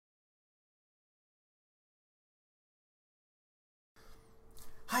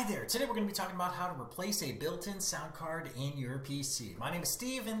Hi there, today we're going to be talking about how to replace a built-in sound card in your PC. My name is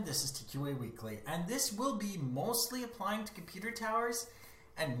Steve and this is TQA Weekly, and this will be mostly applying to computer towers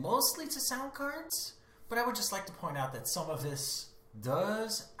and mostly to sound cards, but I would just like to point out that some of this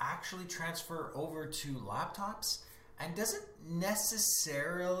does actually transfer over to laptops and doesn't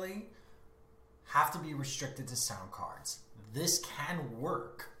necessarily have to be restricted to sound cards. This can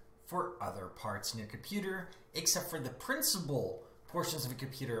work for other parts in your computer, except for the principal portions of a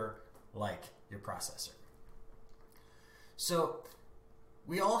computer like your processor. So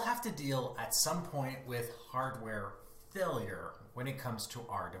we all have to deal at some point with hardware failure when it comes to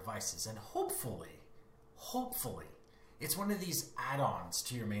our devices, and hopefully it's one of these add-ons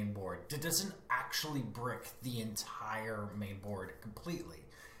to your main board that doesn't actually brick the entire main board completely,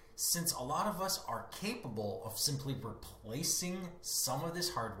 since a lot of us are capable of simply replacing some of this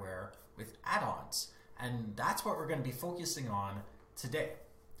hardware with add-ons, and that's what we're going to be focusing on today.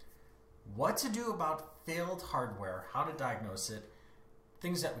 What to do about failed hardware, how to diagnose it,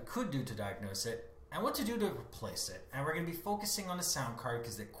 things that we could do to diagnose it, and what to do to replace it. And we're going to be focusing on a sound card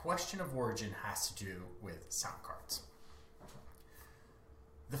because the question of origin has to do with sound cards.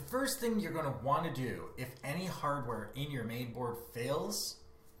 The first thing you're going to want to do if any hardware in your main board fails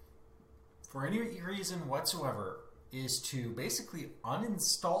for any reason whatsoever is to basically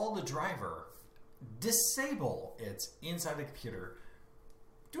uninstall the driver, disable it inside the computer,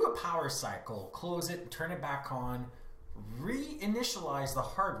 do a power cycle, close it, turn it back on, reinitialize the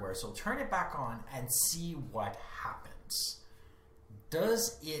hardware, so turn it back on and see what happens.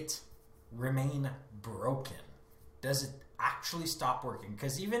 Does it remain broken? Does it actually stop working?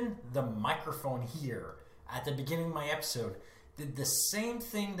 Because even the microphone here at the beginning of my episode did the same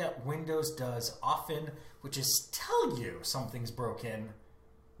thing that Windows does often, which is tell you something's broken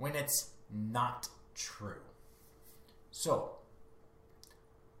when it's not true. So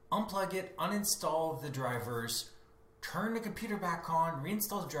unplug it, uninstall the drivers, turn the computer back on,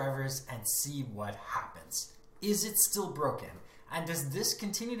 reinstall the drivers, and see what happens. Is it still broken? And does this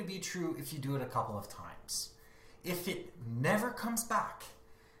continue to be true if you do it a couple of times? If it never comes back,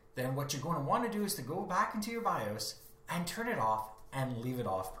 then what you're going to want to do is to go back into your BIOS and turn it off and leave it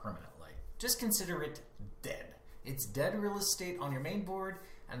off permanently. Just consider it dead. It's dead real estate on your main board,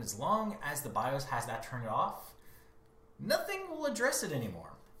 and as long as the BIOS has that turned off, nothing will address it anymore.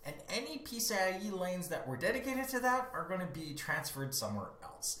 And any PCIe lanes that were dedicated to that are going to be transferred somewhere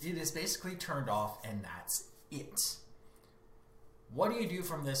else. It is basically turned off and that's it. What do you do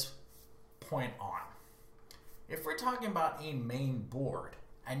from this point on? If we're talking about a main board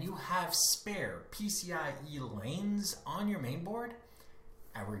and you have spare PCIe lanes on your main board,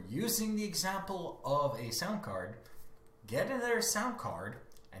 and we're using the example of a sound card, get another sound card,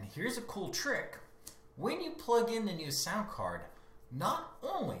 and here's a cool trick. When you plug in the new sound card, not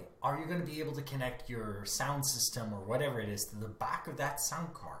only are you going to be able to connect your sound system or whatever it is to the back of that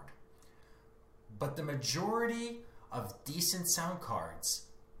sound card, but the majority of decent sound cards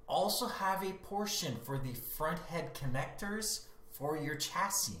also have a portion for the front head connectors for your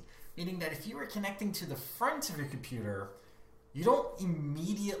chassis, meaning that if you are connecting to the front of your computer, you don't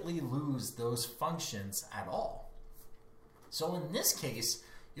immediately lose those functions at all. So in this case,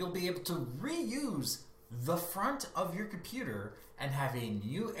 you'll be able to reuse the front of your computer and have a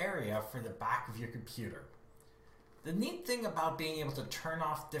new area for the back of your computer. The neat thing about being able to turn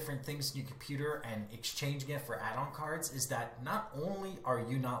off different things in your computer and exchanging it for add-on cards is that not only are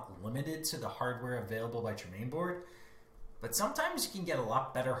you not limited to the hardware available by your main board, but sometimes you can get a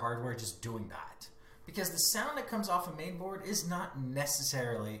lot better hardware just doing that, because the sound that comes off a main board is not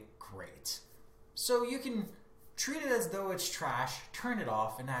necessarily great. So you can treat it as though it's trash, turn it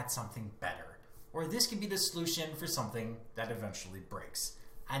off, and add something better. Or this can be the solution for something that eventually breaks.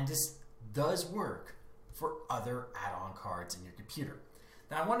 And this does work for other add-on cards in your computer.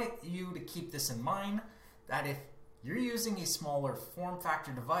 Now I want you to keep this in mind, that if you're using a smaller form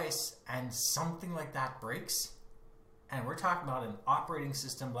factor device and something like that breaks, and we're talking about an operating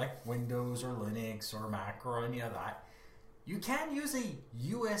system like Windows or Linux or Mac or any of that, you can use a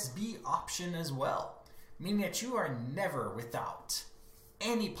USB option as well, meaning that you are never without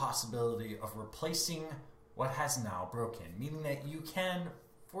any possibility of replacing what has now broken, meaning that you can,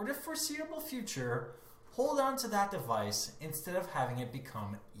 for the foreseeable future, hold on to that device instead of having it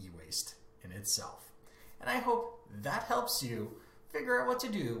become e-waste in itself. And I hope that helps you figure out what to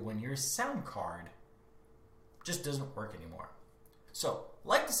do when your sound card just doesn't work anymore. So,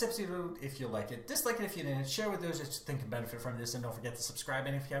 like this episode if you like it, dislike it if you didn't, share with those that you think can benefit from this, and don't forget to subscribe.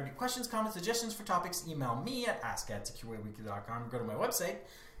 And if you have any questions, comments, suggestions for topics, email me at ask@tqaweekly.com. Go to my website,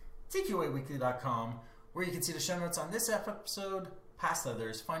 tqaweekly.com, where you can see the show notes on this episode, past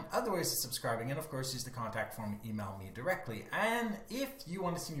others, find other ways of subscribing, and of course use the contact form to email me directly. And if you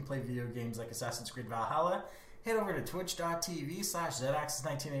want to see me play video games like Assassin's Creed Valhalla, head over to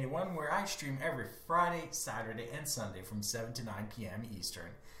twitch.tv/ZAxis1981 where I stream every Friday, Saturday, and Sunday from 7 to 9 p.m.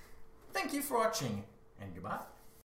 Eastern. Thank you for watching, and goodbye.